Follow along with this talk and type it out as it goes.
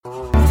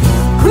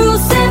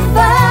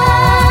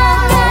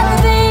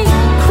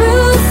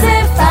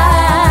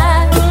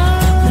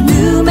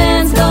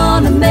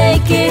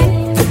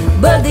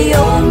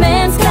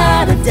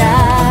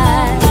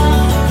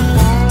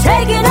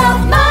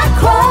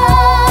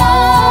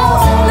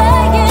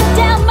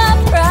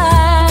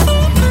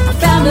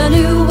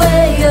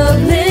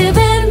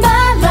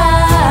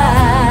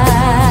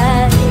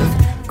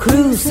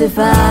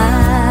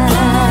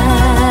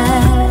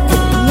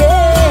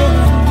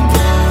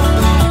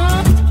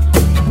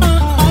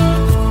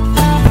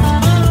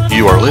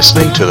You are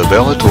listening to the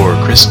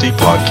Bellator Christi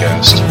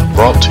podcast,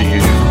 brought to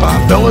you by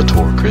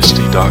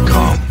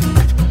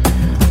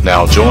BellatorChristi.com.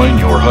 Now join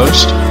your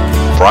host,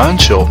 Brian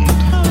Chilton,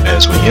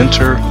 as we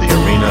enter the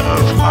arena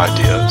of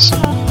ideas.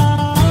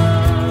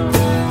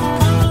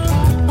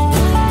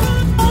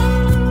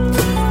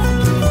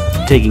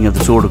 Taking up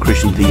the sword of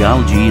Christian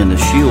theology and the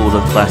shield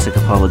of classic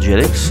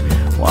apologetics,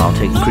 while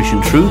taking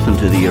Christian truth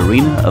into the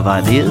arena of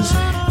ideas.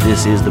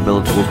 This is the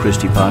Bellator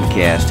Christi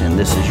podcast, and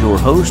this is your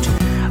host,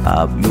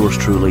 yours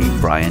truly,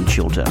 Brian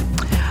Chilton.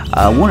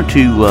 I wanted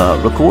to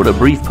record a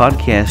brief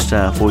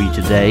podcast for you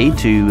today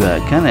to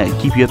kind of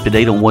keep you up to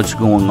date on what's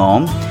going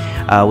on.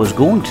 I was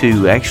going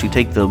to actually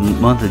take the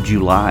month of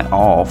July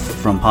off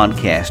from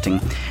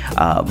podcasting,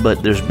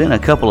 but there's been a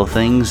couple of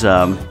things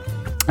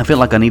I feel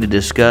like I need to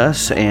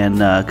discuss, and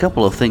a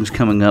couple of things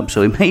coming up,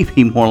 so it may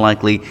be more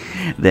likely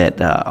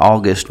that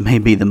August may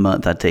be the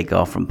month I take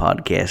off from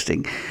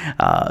podcasting.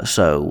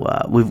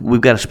 So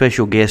we've got a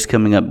special guest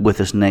coming up with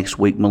us next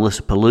week.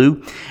 Melissa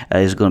Palou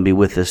is going to be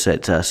with us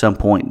at some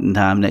point in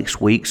time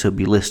next week, so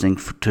be listening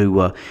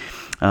for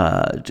her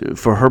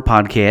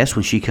podcast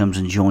when she comes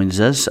and joins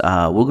us.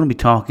 We're going to be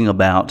talking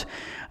about,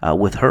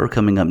 with her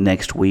coming up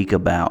next week,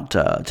 about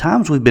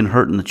times we've been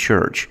hurt in the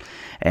church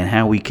and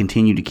how we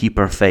continue to keep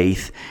our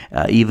faith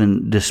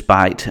even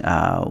despite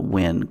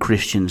when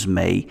Christians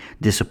may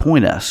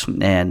disappoint us.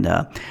 And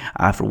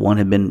I, for one,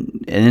 have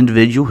been an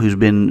individual who's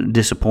been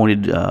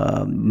disappointed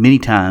many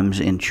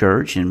times in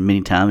church and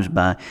many times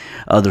by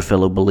other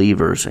fellow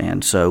believers.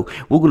 And so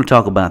we're going to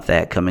talk about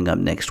that coming up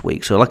next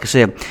week. So like I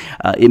said,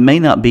 it may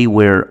not be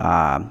where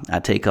I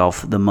take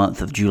off the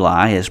month of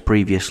July as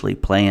previously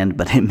planned,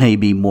 but it may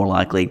be more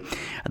likely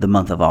the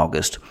month of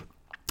August.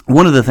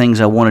 One of the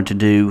things I wanted to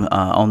do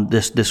on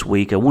this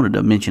week, I wanted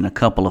to mention a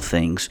couple of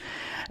things,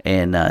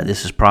 and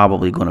this is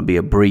probably going to be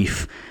a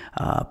brief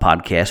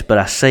podcast, but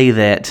I say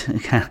that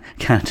kind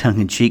of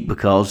tongue-in-cheek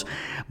because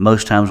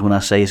most times when I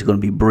say it's going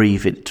to be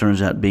brief, it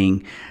turns out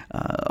being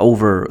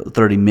over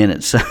 30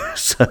 minutes,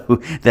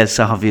 so that's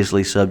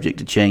obviously subject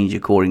to change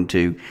according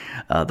to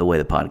the way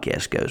the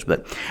podcast goes.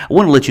 But I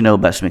want to let you know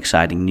about some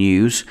exciting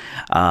news,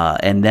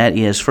 and that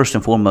is, first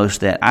and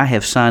foremost, that I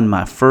have signed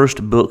my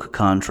first book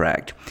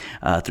contract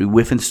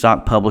through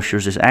Stock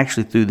Publishers. It's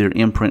actually through their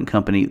imprint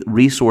company,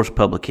 Resource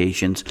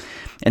Publications,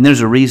 and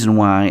there's a reason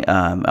why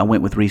I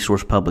went with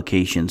Resource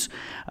Publications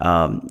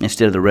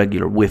instead of the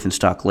regular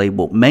Stock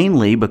label,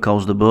 mainly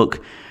because the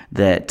book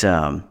that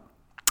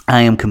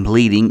I am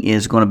completing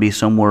is going to be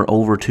somewhere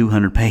over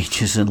 200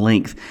 pages in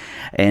length,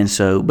 and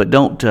so. But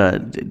don't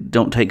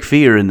take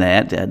fear in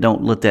that.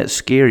 Don't let that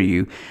scare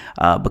you,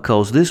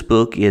 because this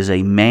book is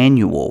a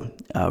manual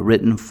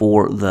written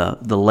for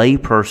the lay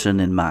person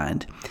in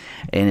mind,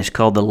 and it's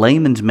called the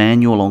Layman's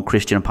Manual on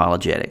Christian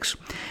Apologetics.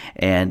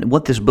 And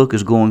what this book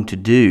is going to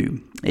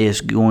do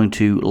is going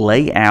to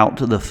lay out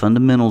the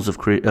fundamentals of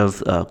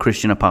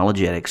Christian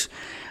apologetics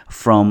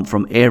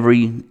from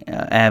every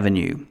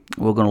avenue.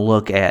 We're going to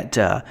look at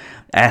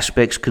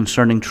aspects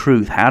concerning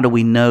truth. How do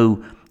we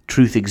know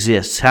truth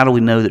exists? How do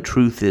we know that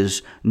truth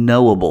is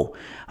knowable?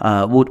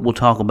 We'll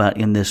talk about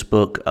in this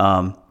book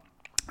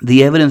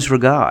the evidence for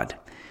God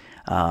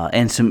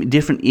and some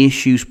different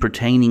issues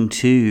pertaining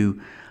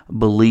to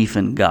belief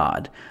in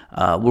God.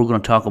 We're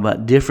going to talk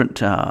about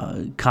different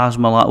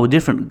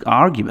different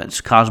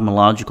arguments,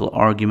 cosmological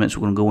arguments.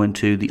 We're going to go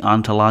into the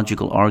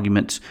ontological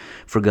arguments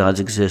for God's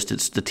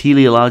existence, the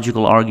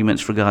teleological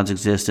arguments for God's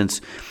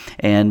existence,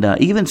 and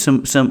even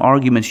some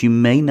arguments you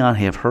may not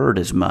have heard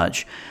as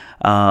much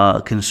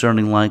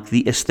concerning, like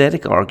the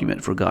aesthetic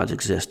argument for God's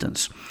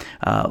existence.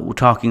 We're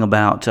talking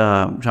about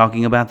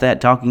that,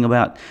 talking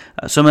about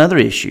some other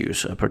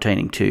issues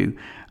pertaining to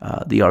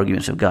the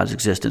arguments of God's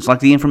existence, like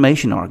the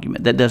information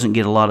argument. That doesn't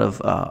get a lot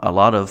of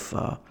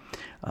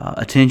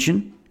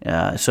attention.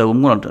 So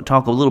I'm going to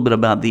talk a little bit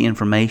about the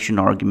information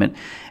argument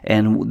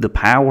and the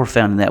power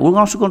found in that. We're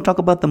also going to talk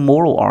about the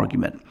moral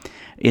argument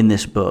in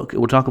this book.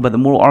 We'll talk about the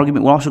moral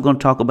argument. We're also going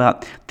to talk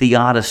about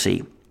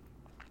theodicy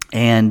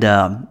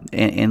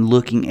and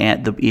looking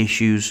at the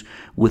issues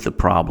with the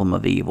problem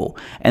of evil.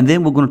 And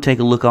then we're going to take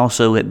a look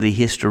also at the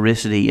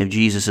historicity of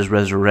Jesus'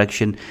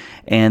 resurrection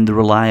and the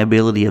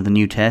reliability of the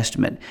New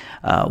Testament.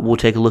 We'll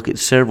take a look at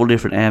several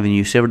different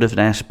avenues, several different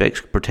aspects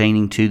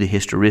pertaining to the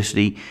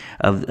historicity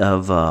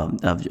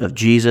of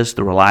Jesus,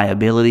 the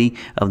reliability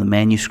of the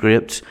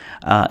manuscripts,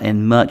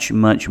 and much,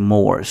 much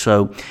more.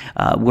 So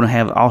we're going to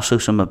have also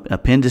some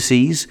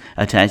appendices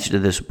attached to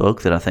this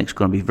book that I think is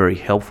going to be very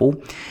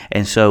helpful.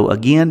 And so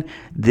again,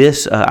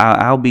 this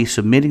I'll be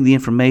submitting the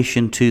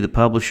information to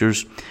the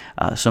publishers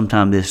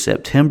sometime this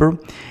September,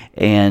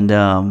 and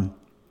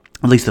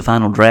at least the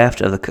final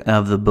draft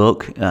of the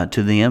book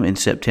to them in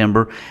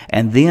September,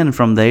 and then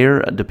from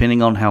there,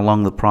 depending on how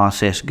long the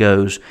process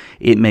goes,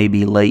 it may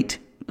be late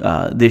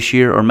this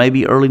year or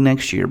maybe early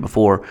next year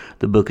before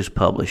the book is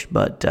published.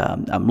 But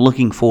I'm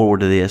looking forward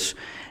to this,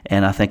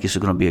 and I think this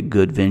is going to be a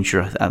good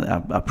venture.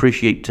 I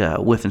appreciate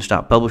Whiff and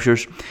Stop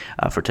Publishers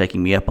for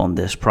taking me up on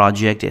this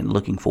project, and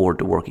looking forward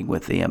to working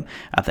with them.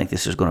 I think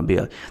this is going to be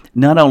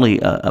not only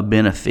a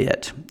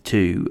benefit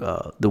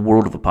to the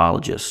world of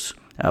apologetics,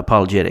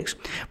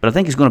 but I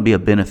think it's going to be a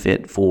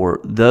benefit for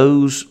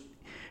those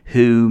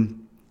who,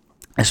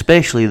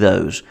 especially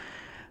those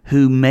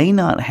who may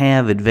not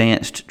have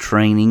advanced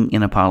training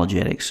in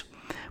apologetics,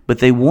 but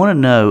they want to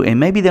know, and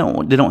maybe they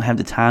don't have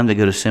the time to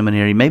go to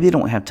seminary. Maybe they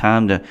don't have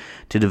time to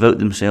devote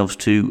themselves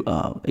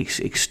to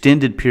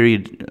extended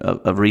period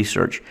of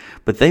research,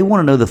 but they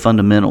want to know the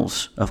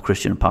fundamentals of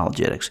Christian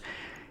apologetics.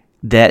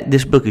 That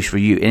this book is for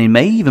you, and it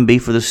may even be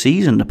for the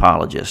seasoned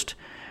apologist.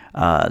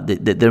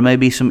 That there may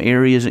be some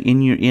areas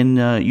in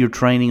your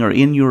training or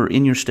in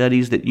your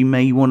studies that you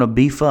may want to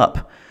beef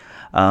up.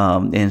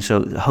 And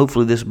so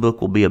hopefully this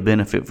book will be a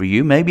benefit for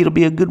you. Maybe it'll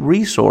be a good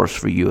resource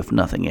for you, if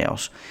nothing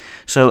else.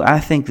 So I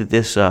think that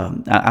this,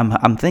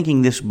 I'm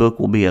thinking this book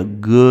will be a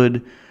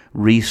good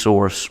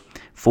resource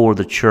for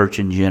the church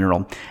in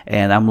general.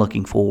 And I'm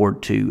looking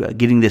forward to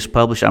getting this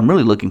published. I'm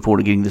really looking forward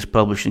to getting this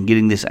published and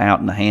getting this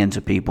out in the hands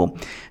of people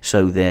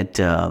so that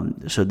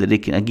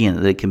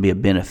it can be a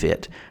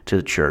benefit to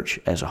the church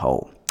as a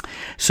whole.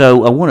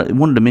 So I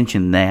wanted to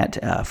mention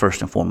that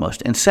first and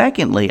foremost. And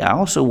secondly, I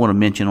also want to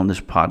mention on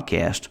this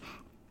podcast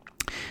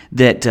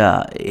that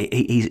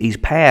he's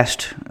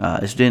passed.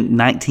 It's been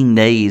 19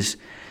 days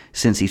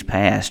since he's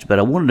passed, but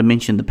I wanted to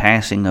mention the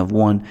passing of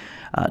one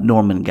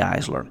Norman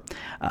Geisler.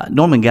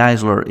 Norman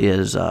Geisler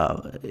is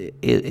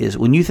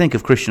when you think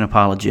of Christian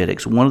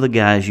apologetics, one of the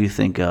guys you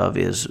think of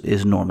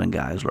is Norman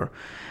Geisler.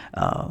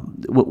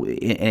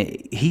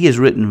 He has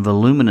written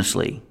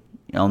voluminously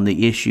on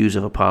the issues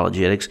of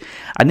apologetics.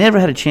 I never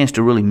had a chance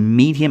to really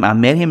meet him. I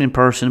met him in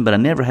person, but I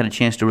never had a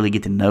chance to really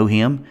get to know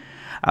him.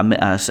 I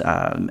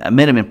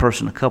met him in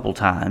person a couple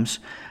times,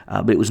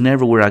 but it was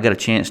never where I got a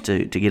chance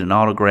to get an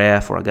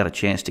autograph or I got a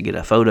chance to get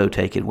a photo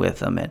taken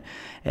with him.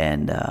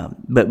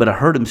 But I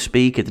heard him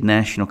speak at the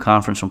National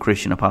Conference on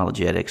Christian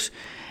Apologetics,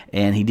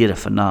 and he did a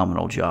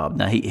phenomenal job.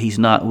 Now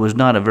was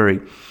not a very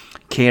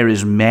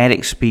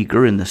charismatic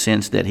speaker in the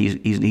sense that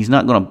he's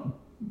not going to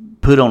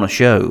put on a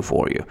show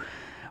for you,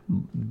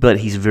 but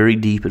he's very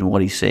deep in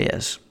what he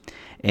says,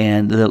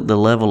 and the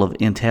level of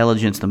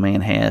intelligence the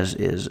man has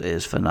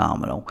is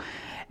phenomenal.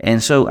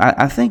 And so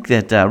I think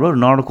that I wrote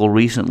an article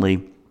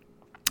recently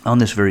on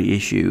this very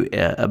issue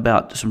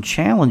about some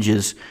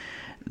challenges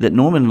that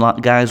Norman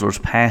Geisler's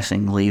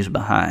passing leaves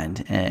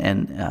behind,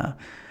 and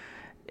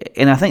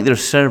I think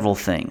there's several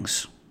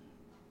challenges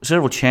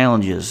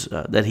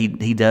that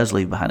he does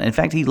leave behind. In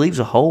fact, he leaves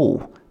a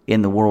hole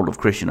in the world of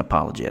Christian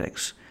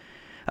apologetics,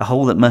 a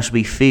hole that must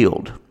be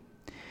filled.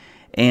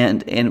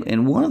 And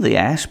one of the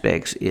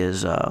aspects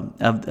is of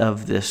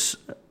the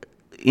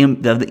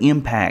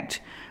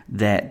impact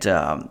that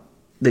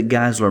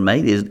Geisler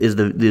made is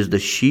the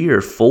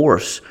sheer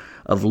force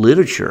of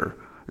literature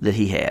that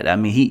he had. I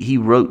mean, he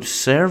wrote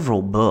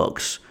several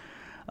books.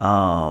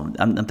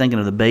 I'm thinking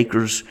of the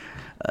Baker's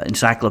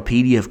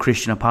Encyclopedia of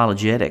Christian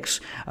Apologetics.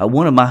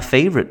 One of my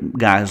favorite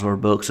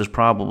Geisler books is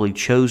probably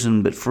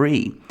Chosen but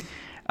Free.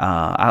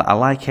 I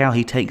like how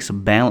he takes a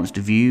balanced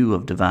view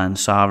of divine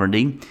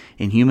sovereignty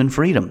and human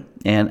freedom,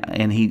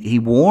 and he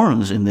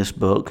warns in this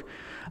book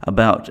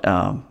about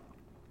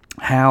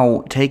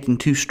how taking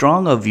too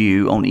strong a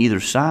view on either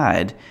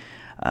side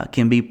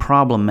can be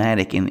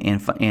problematic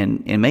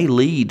and may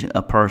lead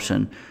a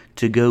person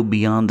to go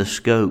beyond the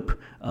scope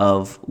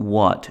of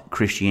what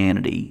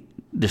Christianity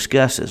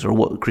discusses or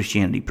what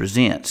Christianity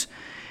presents.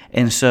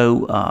 And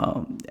so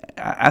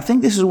I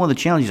think this is one of the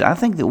challenges. I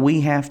think that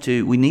we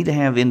need to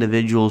have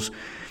individuals,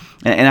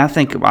 and I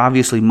think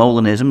obviously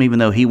Molinism, even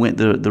though he went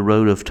the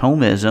road of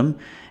Thomism,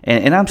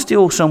 and I'm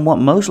still somewhat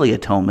mostly a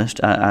Thomist.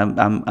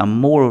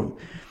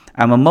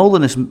 I'm a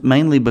Molinist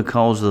mainly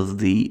because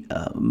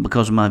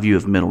of my view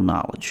of middle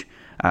knowledge.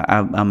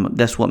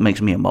 That's what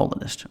makes me a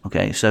Molinist.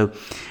 Okay, so.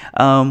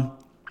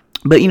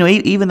 But,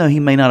 even though he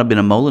may not have been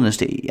a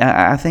Molinist,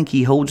 I think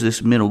he holds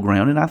this middle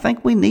ground, and I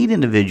think we need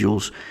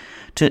individuals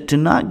to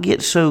not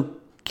get so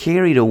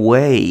carried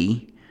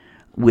away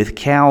with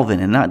Calvin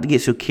and not to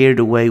get so carried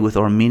away with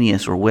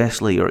Arminius or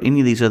Wesley or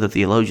any of these other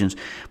theologians,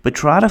 but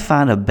try to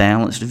find a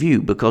balanced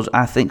view, because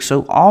I think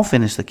so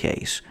often is the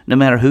case, no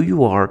matter who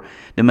you are,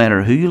 no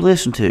matter who you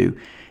listen to,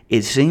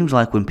 it seems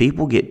like when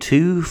people get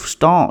too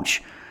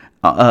staunch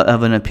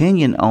of an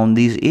opinion on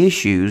these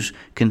issues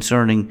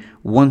concerning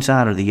one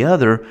side or the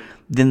other,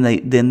 then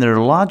there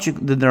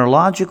are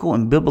logical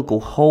and biblical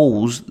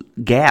holes,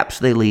 gaps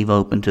they leave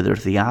open to their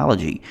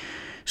theology.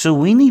 So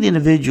we need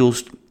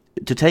individuals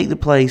to take the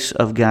place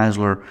of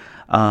Geisler,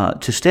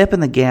 to step in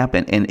the gap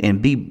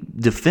and be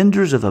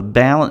defenders of a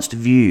balanced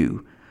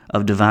view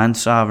of divine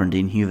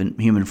sovereignty and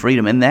human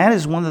freedom. And that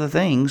is one of the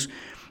things,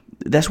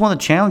 that's one of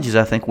the challenges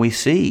I think we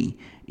see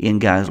in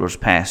Geisler's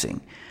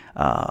passing.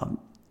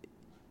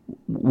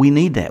 We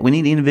need that. We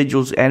need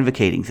individuals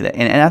advocating for that.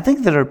 And I think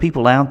there are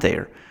people out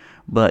there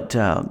But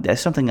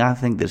that's something I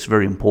think that's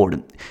very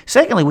important.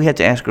 Secondly, we have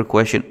to ask the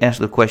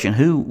question,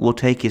 who will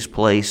take his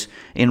place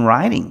in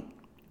writing?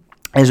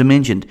 As I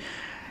mentioned,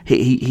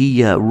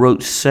 he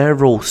wrote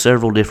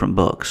several different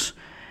books,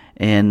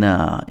 and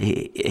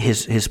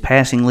his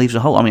passing leaves a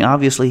hole. I mean,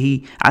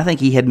 obviously, I think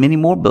he had many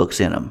more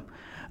books in him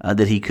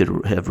that he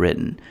could have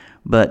written.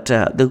 But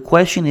the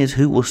question is,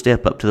 who will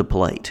step up to the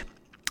plate?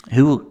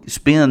 Who will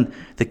spend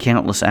the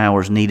countless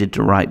hours needed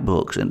to write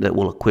books and that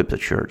will equip the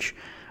church?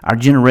 Our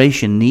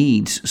generation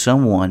needs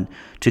someone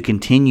to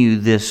continue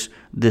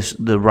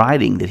the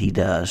writing that he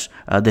does,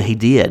 that he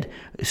did.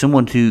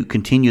 Someone to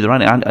continue the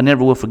writing. I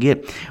never will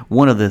forget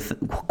one of the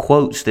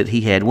quotes that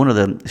he had, one of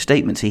the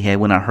statements he had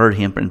when I heard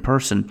him in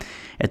person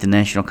at the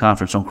National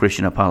Conference on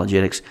Christian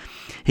Apologetics.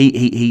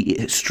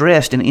 He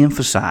stressed and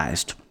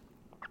emphasized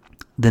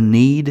the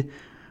need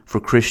for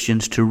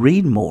Christians to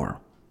read more.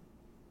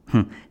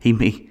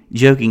 He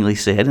jokingly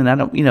said, and I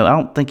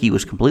don't think he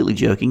was completely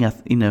joking,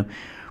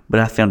 but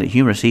I found it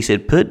humorous. He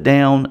said, "Put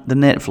down the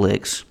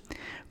Netflix,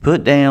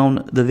 put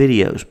down the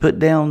videos, put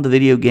down the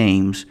video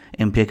games,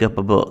 and pick up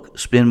a book.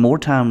 Spend more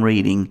time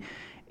reading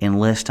and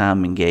less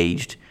time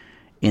engaged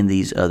in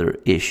these other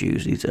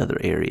issues, these other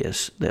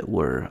areas that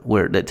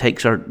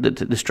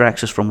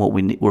distracts us from what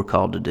we're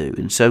called to do."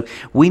 And so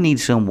we need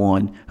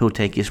someone who will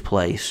take his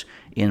place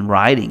in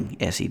writing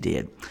as he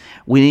did.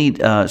 We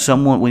need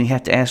someone. We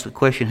have to ask the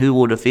question: who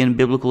will defend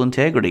biblical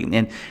integrity?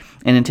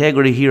 And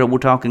integrity here, we're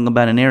talking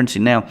about inerrancy.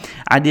 Now,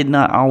 I did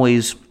not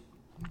always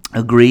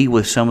agree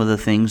with some of the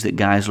things that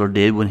Geisler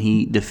did when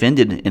he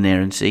defended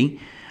inerrancy.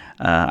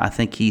 I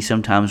think he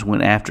sometimes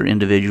went after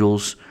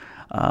individuals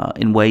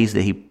in ways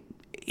that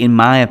in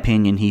my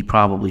opinion, he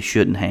probably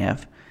shouldn't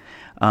have.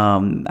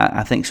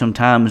 I think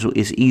sometimes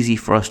it's easy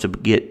for us to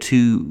get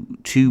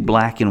too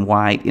black and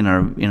white in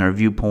our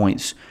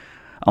viewpoints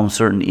on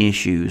certain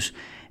issues.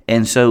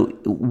 And so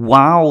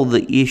while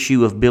the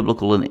issue of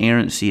biblical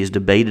inerrancy is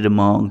debated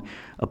among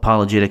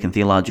apologetic and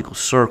theological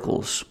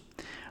circles,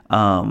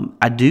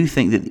 I do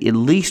think that at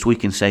least we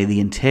can say the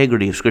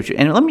integrity of Scripture.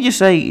 And let me just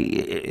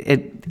say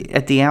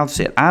at the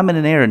outset, I'm an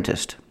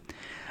inerrantist.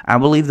 I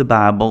believe the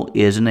Bible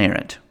is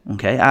inerrant.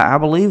 Okay, I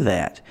believe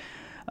that.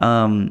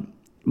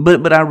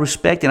 But I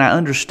respect and I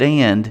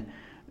understand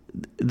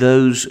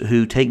those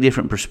who take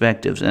different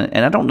perspectives.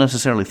 And I don't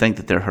necessarily think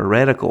that they're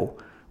heretical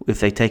if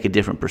they take a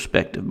different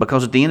perspective.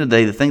 Because at the end of the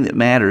day, the thing that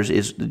matters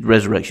is the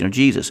resurrection of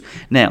Jesus.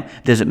 Now,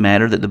 does it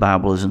matter that the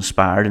Bible is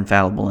inspired,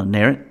 infallible, and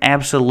inerrant?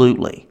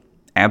 Absolutely.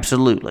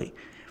 Absolutely.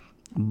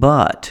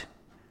 But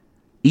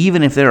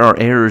even if there are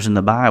errors in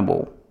the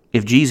Bible,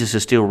 if Jesus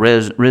is still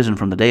risen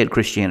from the dead,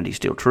 Christianity is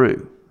still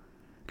true.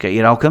 Okay,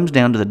 it all comes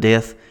down to the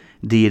death,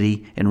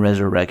 deity, and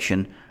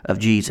resurrection of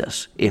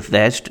Jesus. If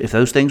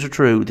those things are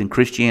true, then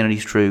Christianity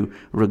is true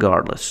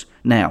regardless.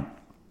 Now,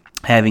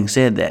 having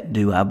said that,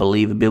 do I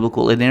believe in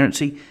biblical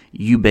inerrancy?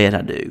 You bet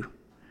I do.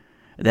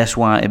 That's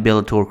why at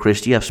Bellator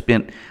Christi, I've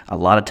spent a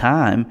lot of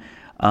time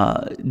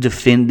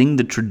defending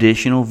the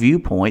traditional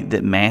viewpoint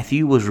that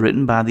Matthew was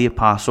written by the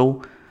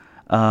Apostle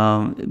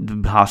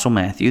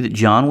Matthew, that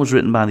John was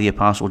written by the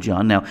Apostle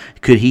John. Now,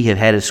 could he have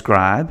had a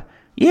scribe?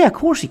 Yeah, of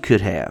course he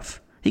could have.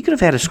 He could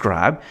have had a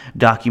scribe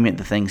document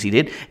the things he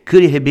did.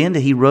 Could it have been that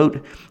he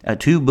wrote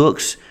 2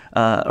 books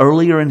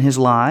earlier in his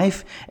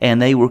life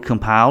and they were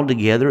compiled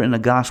together in the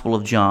Gospel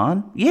of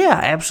John? Yeah,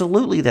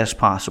 absolutely that's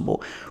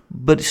possible.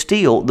 But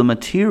still, the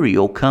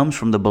material comes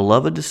from the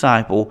beloved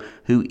disciple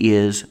who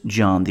is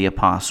John the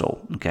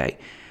Apostle. Okay,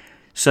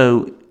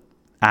 so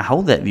I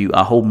hold that view.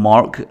 I hold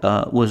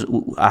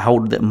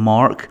that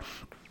Mark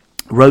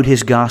wrote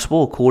his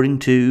gospel according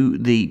to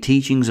the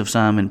teachings of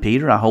Simon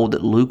Peter. I hold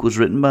that Luke was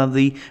written by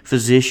the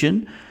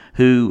physician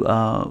who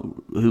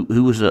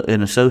was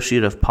an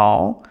associate of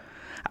Paul.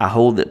 I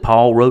hold that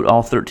Paul wrote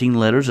all 13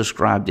 letters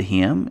ascribed to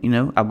him.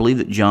 I believe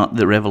that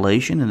the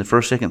Revelation and the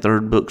 1st, 2nd,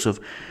 3rd books of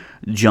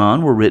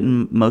John were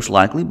written most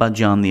likely by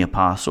John the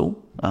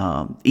Apostle.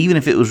 Even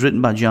if it was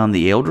written by John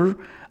the Elder,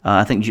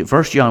 I think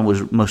 1 John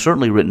was most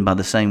certainly written by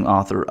the same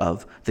author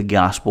of the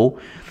Gospel.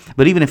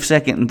 But even if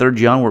 2nd and 3rd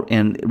John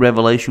and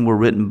Revelation were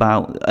written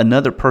by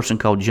another person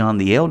called John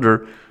the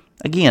Elder,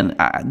 again,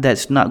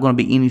 that's not going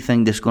to be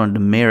anything that's going to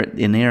demerit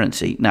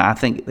inerrancy. Now, I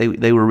think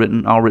they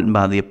were all written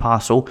by the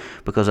Apostle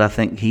because I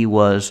think he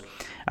was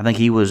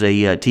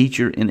a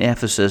teacher in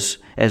Ephesus,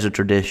 as a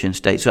tradition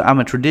states. So I'm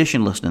a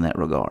traditionalist in that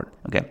regard.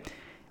 Okay,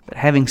 but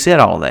having said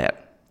all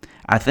that,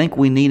 I think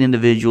we need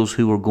individuals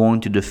who are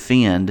going to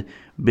defend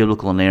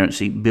biblical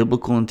inerrancy,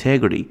 biblical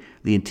integrity,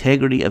 the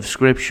integrity of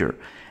Scripture,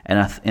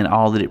 and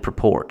all that it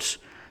purports.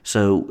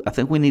 So I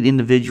think we need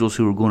individuals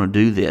who are going to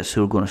do this,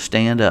 who are going to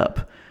stand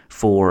up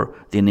for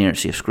the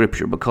inerrancy of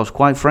Scripture, because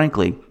quite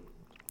frankly,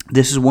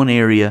 this is one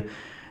area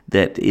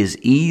that is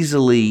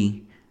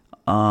easily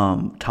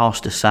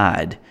tossed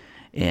aside.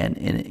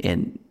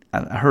 And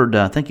I heard,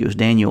 I think it was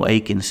Daniel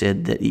Aiken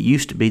said that it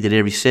used to be that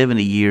every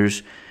 70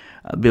 years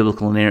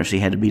biblical inerrancy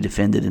had to be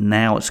defended, and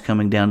now it's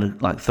coming down to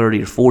like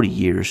 30 or 40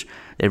 years.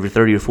 Every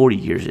 30 or 40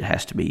 years it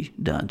has to be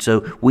done.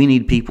 So we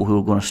need people who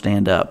are going to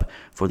stand up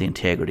for the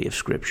integrity of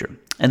Scripture.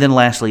 And then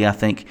lastly, I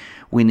think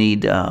we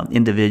need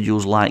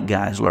individuals like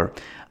Geisler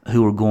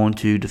who are going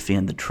to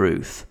defend the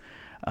truth.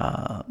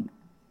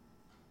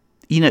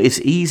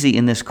 It's easy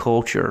in this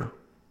culture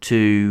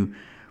to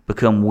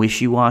become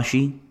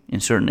wishy-washy in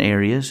certain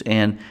areas,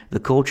 and the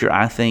culture,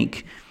 I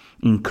think,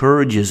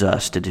 encourages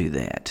us to do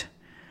that.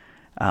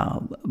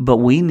 But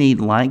we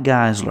need, like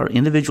Geisler,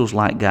 individuals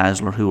like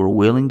Geisler who are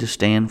willing to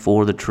stand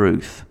for the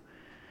truth.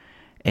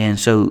 And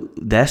so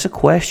that's a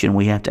question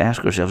we have to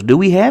ask ourselves. Do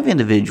we have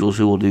individuals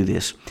who will do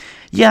this?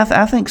 Yeah,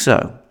 I think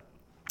so.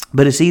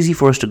 But it's easy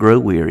for us to grow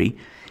weary.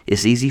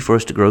 It's easy for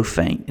us to grow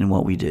faint in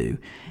what we do.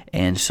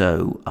 And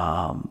so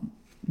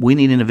we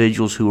need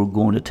individuals who are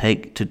going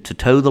to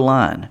toe the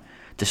line,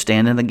 to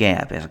stand in the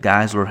gap, as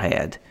Geisler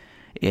had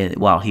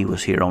while he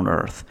was here on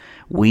earth.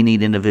 We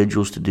need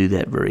individuals to do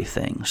that very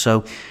thing.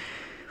 So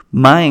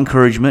my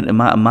encouragement and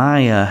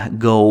my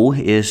goal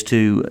is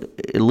to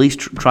at least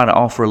try to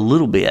offer a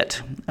little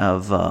bit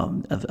of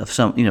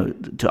some,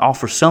 to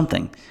offer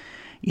something,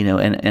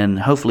 and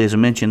hopefully, as I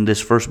mentioned,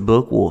 this first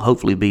book will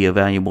hopefully be a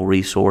valuable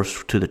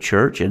resource to the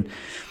church, and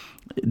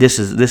this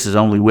has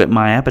only whet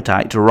my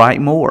appetite to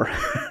write more.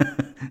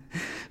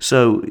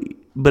 So,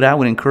 but I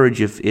would encourage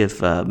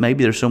if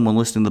maybe there's someone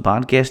listening to the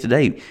podcast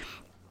today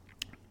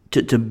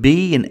to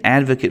be an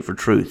advocate for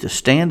truth, to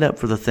stand up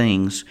for the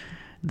things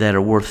that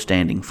are worth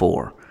standing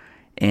for,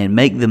 and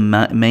make the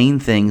main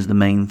things the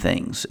main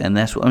things. And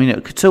that's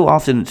what so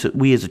often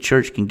we as a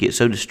church can get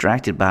so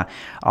distracted by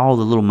all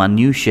the little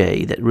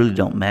minutiae that really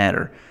don't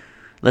matter.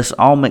 Let's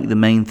all make the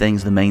main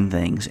things the main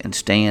things and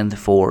stand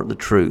for the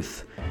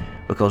truth,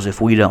 because if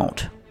we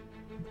don't,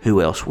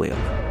 who else will?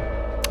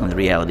 And the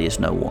reality is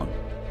no one.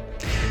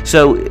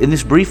 So in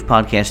this brief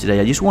podcast today,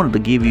 I just wanted to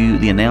give you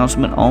the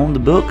announcement on the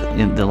book,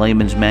 in the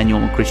Layman's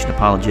Manual on Christian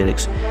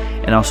Apologetics,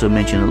 and also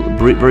mention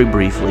very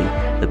briefly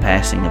the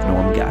passing of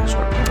Norm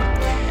Geisler.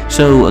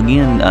 So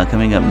again,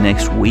 coming up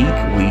next week,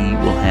 we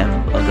will have,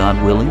 God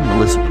willing,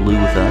 Melissa Palou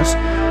with us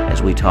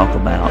as we talk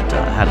about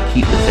how to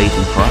keep the faith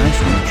in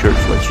Christ when the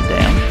church lets you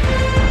down.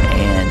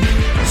 And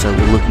so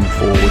we're looking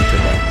forward to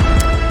that.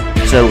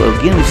 So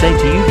again, we say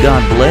to you,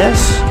 God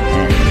bless,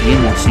 and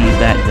again, we'll see you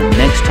back the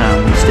next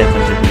time we step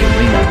into the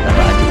arena of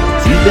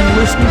ideas. You've been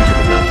listening to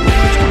the Baltimore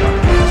Christian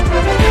Podcast.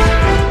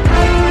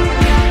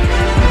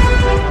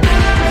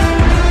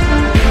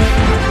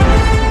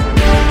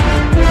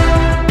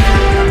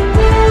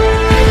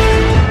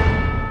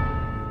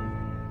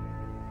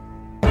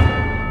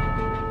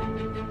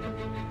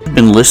 You've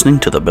been listening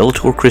to the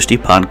Bellator Christi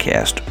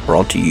Podcast,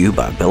 brought to you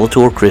by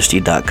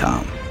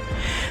BellatorChristi.com.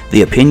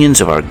 The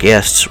opinions of our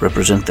guests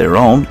represent their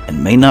own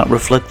and may not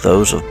reflect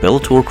those of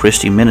Bellator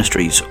Christi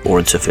Ministries or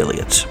its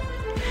affiliates.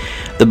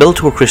 The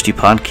Bellator Christi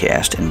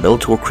Podcast and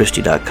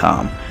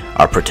BellatorChristi.com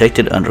are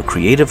protected under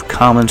Creative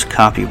Commons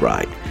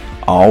copyright,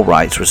 all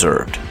rights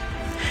reserved.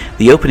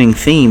 The opening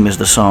theme is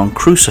the song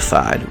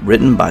Crucified,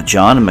 written by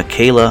John and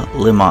Michaela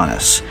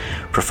Limanis,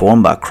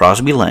 performed by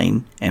Crosby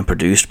Lane and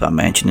produced by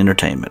Mansion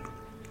Entertainment.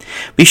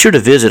 Be sure to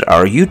visit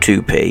our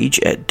YouTube page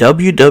at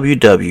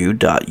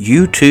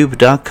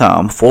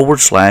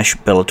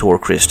www.youtube.com/Bellator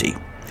Christi.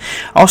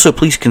 Also,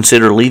 please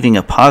consider leaving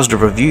a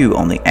positive review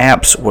on the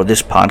apps where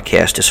this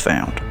podcast is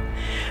found.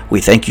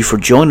 We thank you for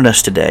joining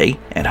us today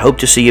and hope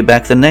to see you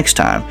back the next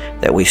time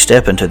that we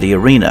step into the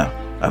arena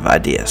of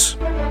ideas.